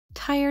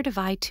Tired of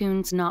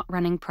iTunes not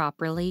running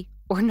properly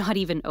or not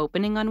even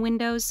opening on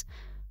Windows?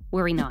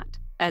 Worry not,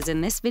 as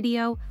in this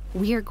video,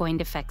 we are going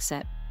to fix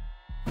it.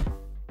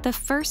 The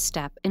first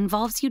step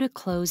involves you to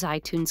close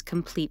iTunes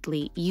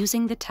completely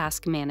using the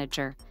Task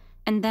Manager,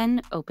 and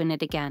then open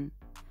it again.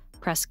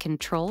 Press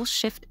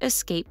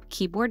Ctrl-Shift-Escape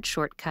keyboard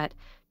shortcut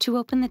to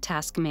open the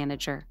Task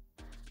Manager.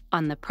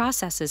 On the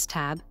Processes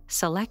tab,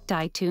 select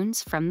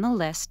iTunes from the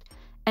list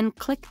and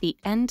click the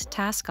End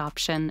Task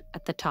option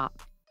at the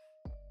top.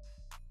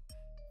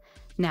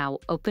 Now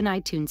open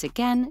iTunes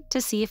again to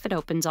see if it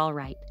opens all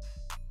right.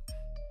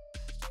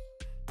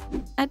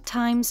 At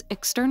times,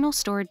 external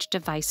storage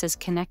devices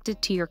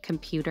connected to your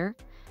computer,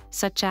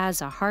 such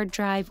as a hard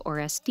drive or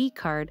SD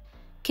card,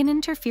 can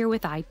interfere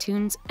with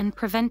iTunes and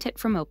prevent it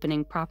from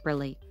opening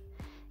properly.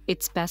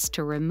 It's best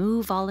to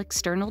remove all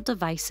external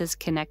devices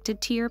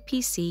connected to your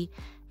PC.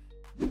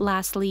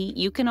 Lastly,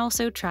 you can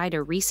also try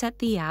to reset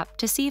the app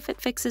to see if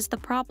it fixes the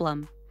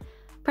problem.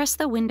 Press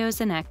the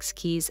Windows and X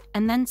keys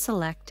and then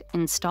select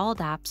Installed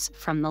Apps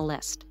from the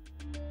list.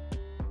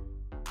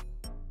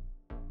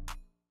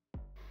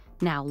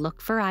 Now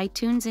look for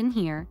iTunes in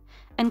here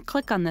and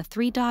click on the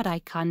three-dot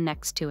icon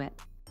next to it.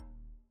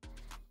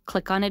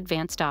 Click on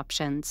Advanced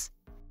Options.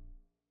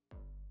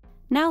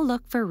 Now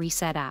look for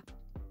Reset App.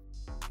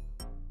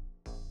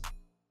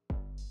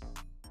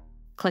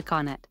 Click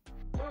on it.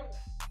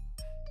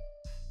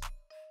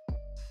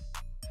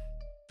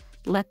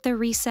 Let the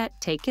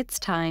reset take its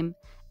time,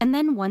 and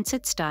then once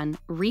it's done,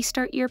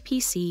 restart your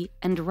PC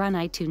and run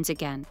iTunes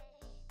again.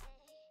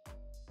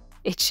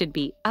 It should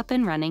be up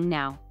and running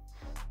now.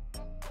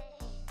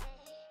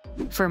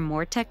 For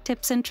more tech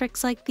tips and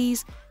tricks like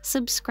these,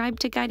 subscribe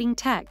to Guiding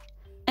Tech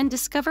and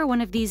discover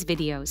one of these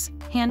videos,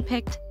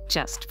 handpicked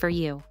just for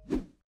you.